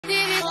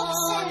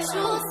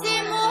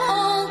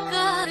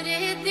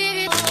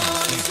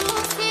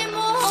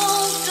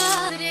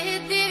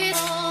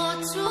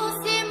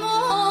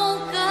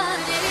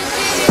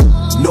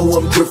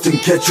drifting,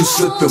 catch you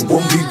slipping,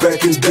 won't be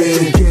back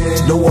again.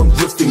 No, I'm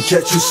drifting,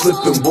 catch you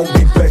slipping, won't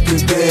be back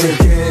again.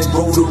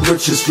 Roll the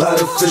riches, lot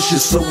of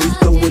fishes, so we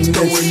throwing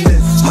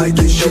nets.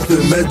 Hiding,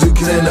 shipping,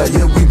 Medicana,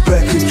 yeah, we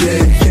back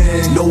again.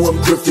 No, I'm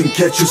drifting,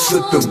 catch you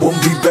slipping,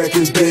 won't be back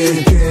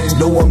again.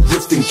 No, I'm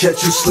drifting,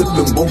 catch you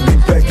slipping, won't be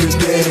back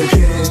again.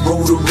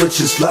 Roll the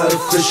riches, lot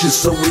of fishes,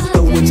 so we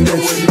throwing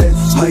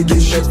nets. Hiding,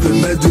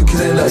 shipping,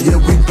 Medicana,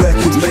 yeah, we back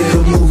again. Make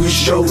a movie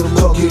show,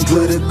 talking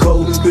glitter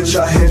cold, bitch,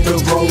 I had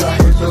to roll.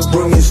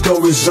 Bringing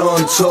stories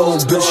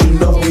untold, bitch, you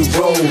know we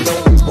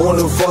roll. On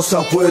the false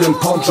top with them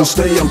palm trees,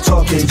 stay, I'm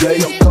talking,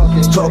 yeah.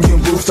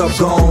 Talking rooftop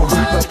gone,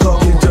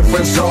 talking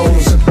different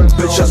zones.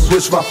 Bitch, I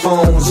switch my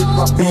phones,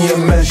 be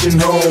in mansion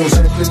homes.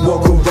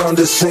 Walk around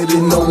the city,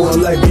 no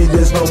one like me,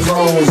 there's no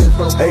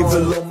clones. Hey,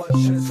 below my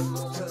chest,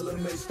 tell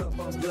them they stop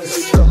my bliss.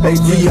 Hey,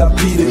 VIP,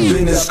 the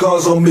business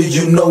scars on me,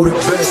 you know the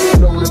best.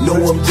 No,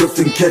 I'm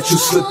drifting, catch you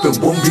slipping,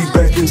 won't be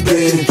back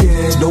again.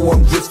 No,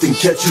 I'm drifting,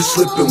 catch you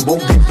slipping,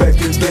 won't be back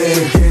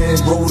again.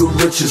 Roll the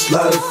riches,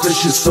 lot of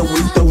fishes, so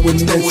we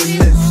throwing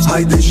nets.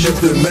 Hiding,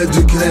 shipping,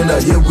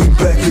 Medicana, yeah, we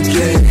back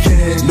again.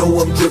 No,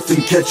 I'm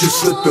drifting, catch you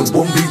slipping,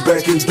 won't be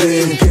back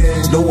again.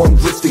 No, I'm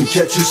drifting,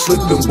 catch you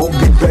slipping, won't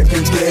be back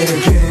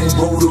again.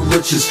 Roll the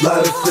riches,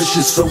 lot of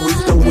fishes, so we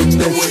throwing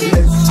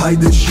nets.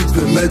 Hiding,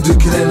 shipping,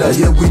 Medicana,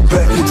 yeah, we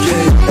back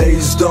again.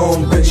 Ace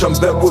Dome, bitch, I'm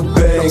back with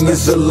bang,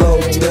 it's a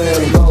low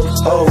thing.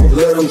 Oh,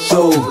 let them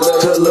through,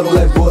 tell them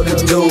like what to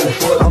do.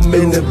 I'm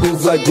in the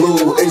booth like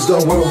glue, Ace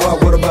Dome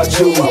worldwide, what about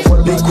you?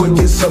 Be quick,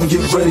 get some,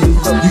 get ready.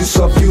 You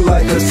soft, you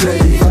like a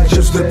teddy.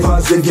 Chips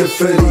deposit, get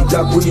fetty.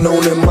 Got green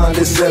on their mind,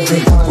 it's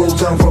heavy. Roll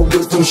down, roll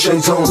with them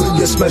shades on.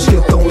 Get smashed,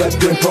 get thrown like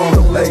ping pong.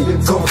 Hey,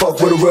 come fuck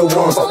with a real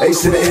one.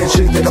 Ace in the air,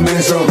 chick, think I'm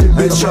hands-on.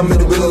 Bitch, I'm in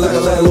the middle like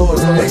a landlord.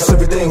 Ace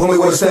everything, homie,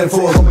 what I stand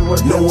for.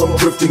 No, I'm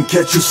drifting,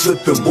 catch you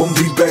slipping, won't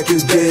be back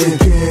again.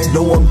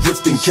 No, I'm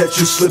drifting, catch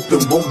you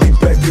slipping, won't be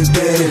back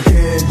again.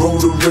 Roll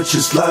the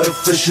riches, lot of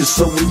fishes,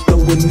 so we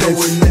throwing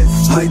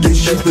nets. Hiding,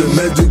 shipping,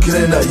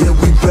 Medicana, yeah,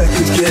 we back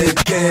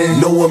again.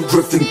 No, I'm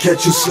drifting,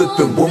 catch you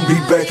slipping, won't be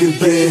back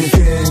again.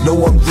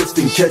 No, I'm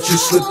drifting, catch you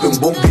slipping,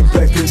 won't be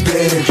back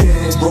again.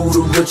 Roll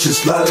the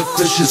riches, lot of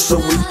fishes, so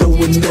we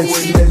throwing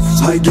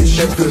nets. Hiding,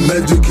 shipping,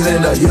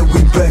 Medicana, yeah,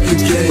 we back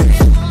again.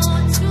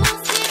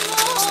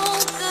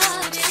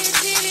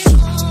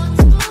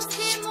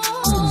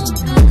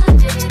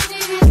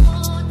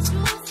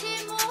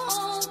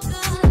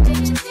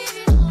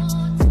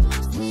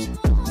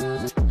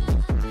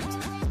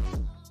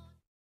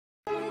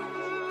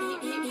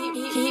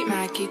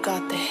 You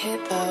got the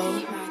hit though.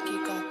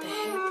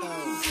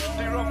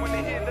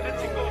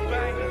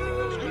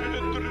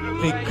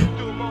 Rafiq,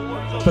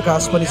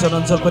 Pakas Panisan,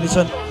 Anzal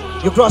Panisan.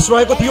 You cross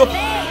right with you. With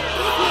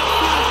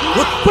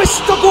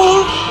the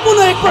goal,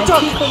 muna ek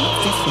patak.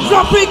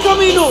 Rafiq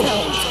Aminu.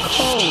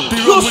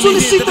 Yo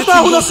solicita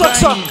tayo na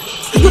saksa.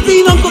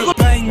 Yutinang ko.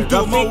 Rafiq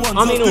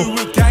Aminu.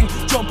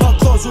 Jump out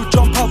close or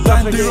jump out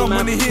bang. They run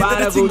when they hear that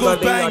the thing goes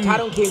bang.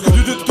 Do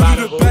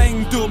the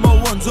bang, do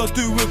my ones or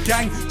do a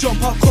gang.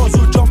 Jump out close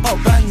or jump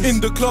out bang. In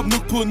the club,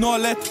 nuk på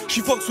nollet.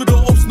 She fucks with the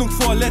ops, nuk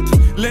farligt.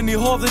 Lenny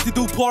havet i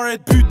do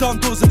paret. Putan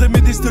dåser det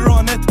med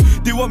disteranet.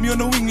 They want me on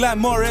the wing like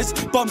Morris.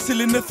 But I'm still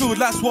in the field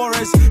like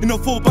Suarez. In a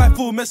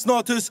 4x4 med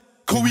Snatus.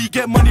 Can we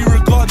get money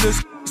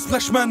regardless?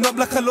 Splash man up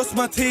like I lost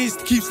my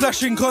taste. Keep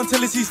slashing, can't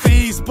tell it's his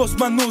face. Boss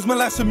man knows my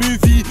life's a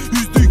movie.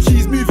 Who's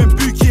dookies moving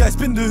bookie? I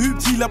spin the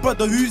hoopty like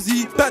brother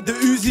Uzi. Back the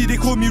Uzi, they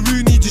call me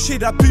Rooney. Just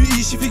shade that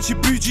booty, she thinks she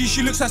bougie.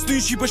 She looks like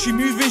Snoochie, but she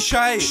moving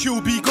shy. She'll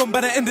be gone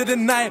by the end of the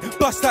night.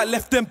 Bust that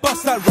left, then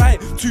bust that right.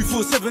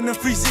 247 and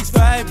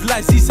 365.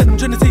 Like he said, I'm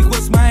trying to take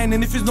what's mine.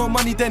 And if it's no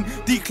money, then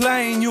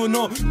decline. You're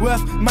not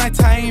worth my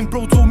time.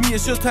 Bro told me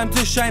it's your time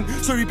to shine.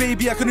 Sorry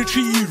baby, I couldn't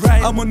treat you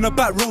right. I'm on the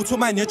back road to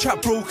man, your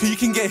trap broker. You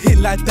can get hit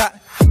like that.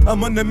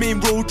 I'm on the main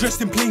road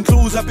dressed in plain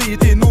clothes. I bet you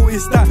didn't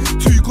notice that.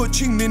 Two got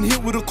chinged then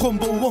hit with a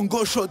combo. One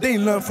got shot, they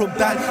ain't learn from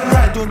that.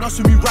 Ride on us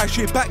with me, right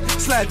straight back.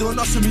 Slide on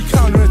us with me,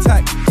 counter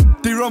attack.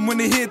 They run when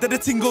they hear that the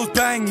thing goes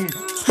bang.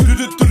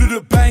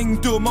 Bang,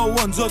 do my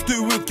ones or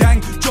do a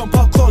gang. Jump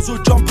out cars or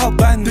jump out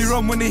bands. They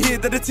run when they hear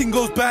that the thing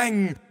goes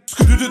bang.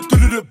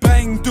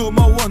 Bang, do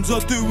my ones or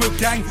do a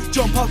gang.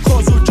 Jump out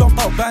cars or jump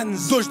out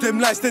bands. Dodge them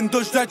lights, then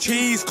dodge that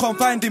chase. Can't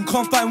find him,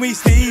 can't find where he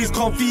stays.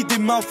 Can't feed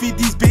him, I'll feed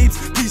these babes.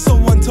 Please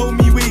someone tell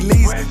me where he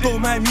lays.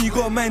 Don't mind me,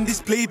 got a man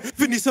displayed.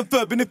 Finish and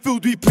third in the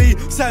field we play.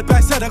 Side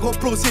by side, I got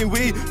bros same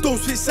way. Don't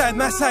switch side,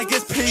 my side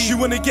gets paid. She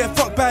wanna get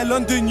fucked by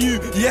London U.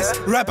 Yes,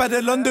 right by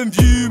the London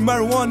View.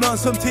 Marijuana,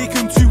 some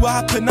taken too. What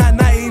happened that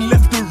night, ain't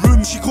left the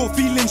room. She caught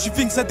feelings, she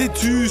thinks I did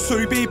too.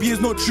 Sorry baby,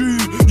 it's not true.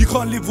 You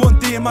can't live one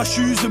day in my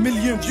shoes. A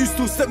million views,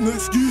 still step no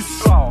excuse.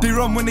 They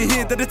run when they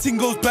hear that the thing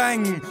goes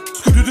bang.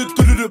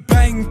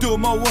 Bang, do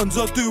my ones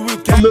or do a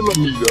gang.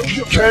 Millimeter,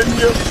 can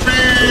you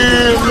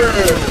feel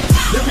it?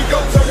 Here we go,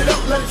 turn it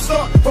up, let it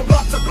start. From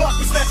block to block,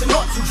 we snatching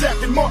hearts and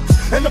jacking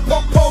marks. And the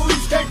punk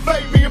police can't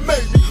fade me, and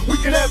maybe we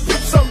can have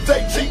beef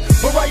someday, G.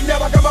 But right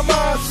now I got my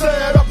mind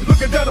set up.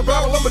 Looking down the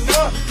barrel of a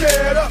gun,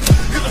 get up.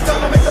 Cause it's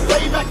time to make the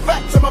playback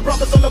back. To my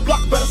brothers on the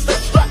block, better stay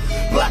strapped.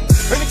 Black,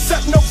 and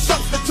accept no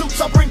substitute.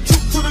 I bring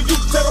truth to the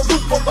youth, tear the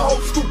roof on the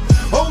whole scoop.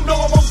 Oh no,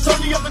 I won't turn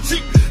the other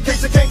cheek. In case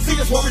you can't see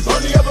us while we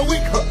burn the other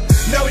week.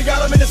 Now we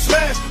got them in the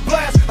smash,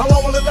 blast. How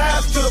long will it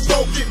last till the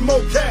bro get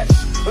more cash?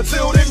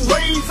 Until then,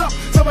 raise up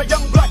till my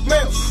young black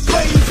males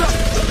blaze up.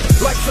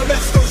 Like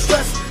semester, no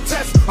stress,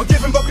 test. I'm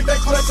giving, but be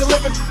thankful that you're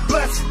living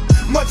blessed.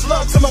 Much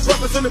love to my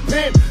brothers in the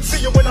pen.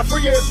 See you when I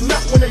free is not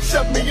when they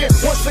shove me in.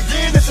 Once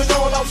again, it's an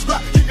all-out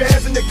scrap. Keep your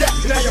hands in the gap.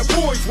 Now your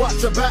boys watch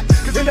your back.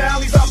 Cause in the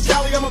alleys I'm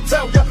Cali, I'ma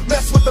tell ya.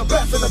 Mess with the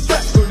best and the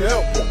best could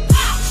help ya.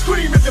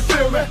 Scream if you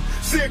feel me.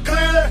 See it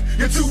clearly.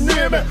 You're too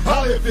near me.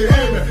 Holla if you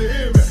hear me.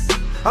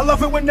 I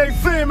love it when they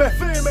fear me.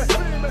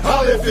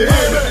 Holla if you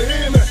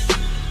hear me.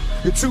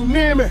 You're too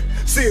near me.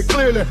 See it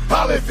clearly.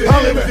 Holla if you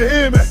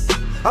hear me.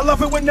 I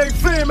love it when they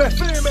fear me.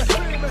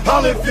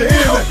 Holla if you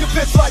hear me. You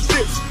bitch like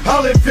this.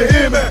 Holla if you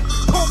hear me.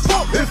 Pump,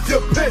 pump if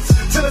you bitch.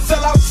 To the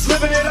sellouts,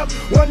 living it up.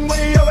 One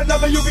way or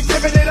another, you be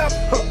giving it up.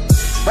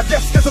 I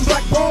guess cause I'm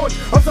black born,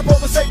 I'm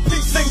supposed to say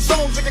peace, sing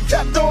songs and get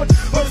capped on.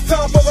 But it's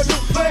time for a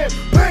new plan.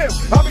 Bam!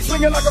 I'll be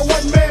swinging like a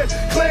one-man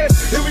clan.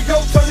 Here we go,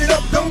 turn it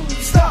up, don't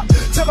stop.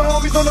 Tell my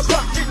homies on the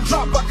block getting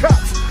dropped by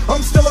cops.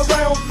 I'm still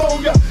around for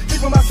ya,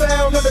 keeping my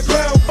sound on the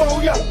ground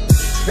for ya.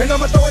 And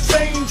I'ma throw a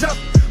change up.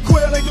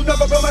 Quill ain't do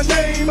never build my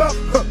name up.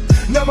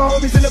 Now my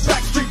homies in the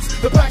back streets,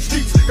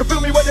 you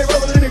feel me when they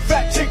rollin' in their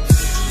fat cheeks.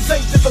 This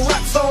ain't just a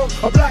rap song,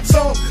 a black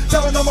song,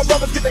 telling all my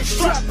brothers get they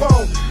strap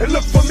on. And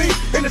look for me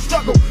in the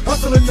struggle,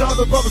 hustling to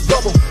other brothers'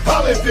 bubble.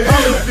 Holla if you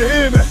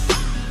hear me.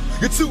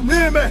 You're too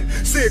near me,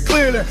 see it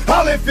clearly.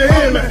 Holla if you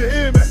hear me.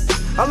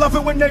 I love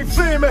it when they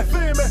fear me.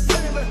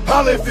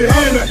 Holla if you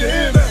hear me.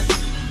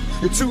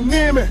 You're too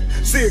near me,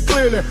 see it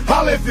clearly.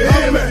 Holla if you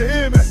hear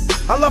me.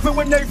 I love it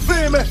when they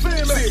fear me. See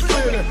it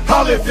clearly.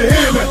 Holla if you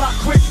hear me.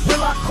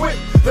 Will I quit?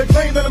 They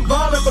claim that I'm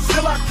violent, but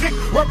still I kick.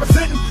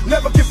 Representing,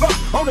 never give up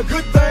on the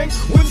good things.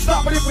 Wouldn't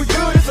stop it if we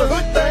could, it's a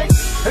hood thing.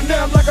 And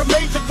now I'm like a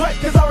major threat,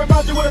 cause I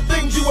remind you of the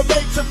things you were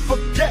made to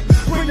forget.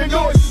 Bring your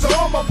noise to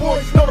all my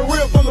boys, know the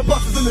real from the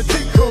buses and the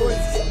decoys.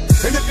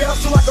 And if you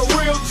hustle like a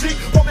real G,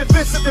 pump your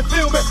fist if you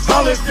feel me.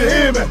 Holla if you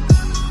hear me.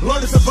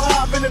 Learn to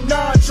survive in the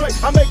non-trade.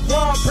 I make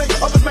crime pay,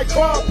 others make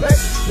crime pay.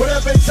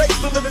 Whatever it takes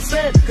to live and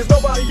stand, cause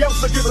nobody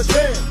else will give a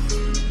damn.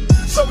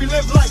 So we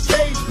live like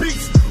cage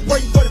beasts,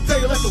 waiting for the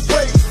day to let the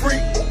waves free.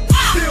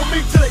 Steal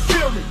me till they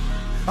kill me.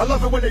 I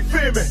love it when they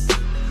fear me.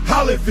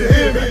 Holla if you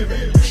hear me.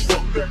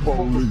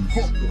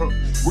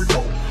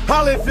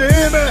 Holla if you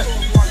hear me.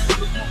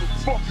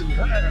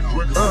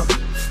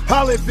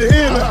 Holla if you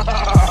hear me.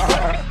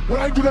 When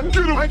I do that,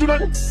 get him. I do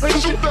that.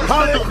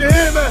 Holla if you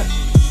hear me.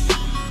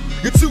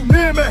 You're too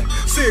near me,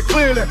 see it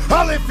clearly.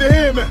 Holla if you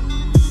hear me.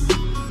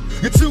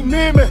 You're too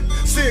near me,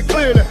 see it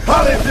clearly.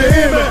 Holla if you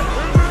hear me.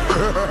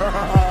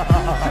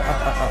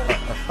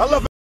 I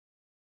love it.